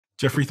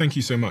Jeffrey, thank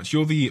you so much.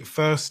 You're the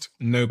first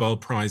Nobel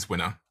Prize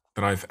winner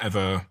that I've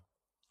ever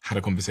had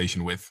a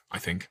conversation with, I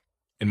think,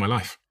 in my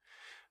life.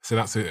 So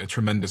that's a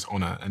tremendous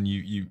honor. And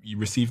you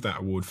received that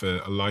award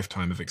for a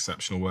lifetime of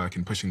exceptional work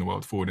in pushing the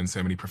world forward in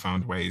so many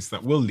profound ways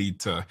that will lead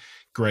to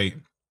great,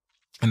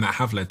 and that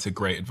have led to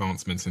great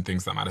advancements and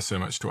things that matter so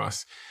much to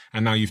us.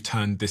 And now you've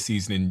turned this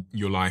season in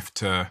your life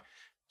to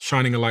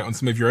shining a light on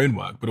some of your own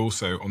work, but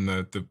also on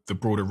the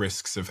broader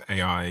risks of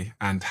AI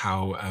and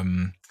how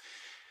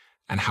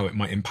it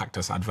might impact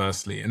us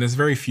adversely. And there's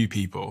very few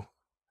people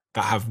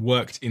that have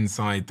worked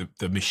inside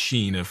the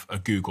machine of a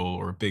Google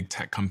or a big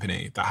tech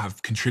company that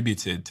have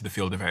contributed to the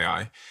field of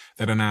AI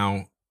that are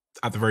now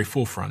at the very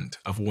forefront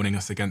of warning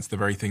us against the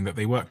very thing that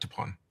they worked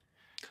upon.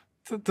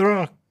 There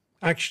are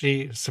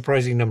actually a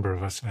surprising number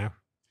of us now.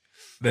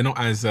 They're not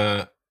as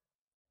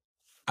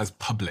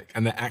public,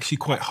 and they're actually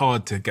quite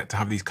hard to get to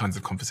have these kinds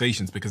of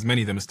conversations because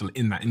many of them are still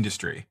in that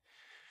industry.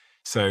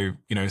 So,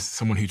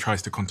 someone who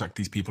tries to contact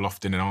these people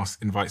often and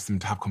invites them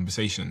to have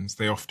conversations,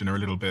 they often are a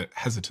little bit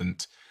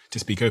hesitant to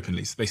speak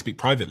openly. So they speak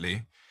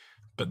privately,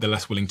 but they're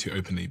less willing to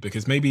openly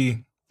because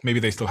maybe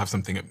they still have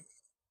some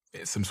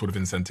sort of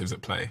incentives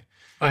at play.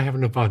 I have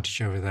an advantage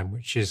over them,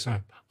 which is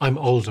I'm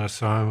older,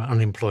 so I'm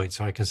unemployed,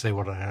 so I can say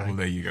what I like. Well,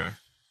 there you go.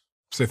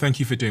 So thank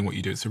you for doing what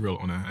you do. It's a real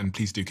honor, and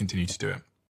please do continue to do it.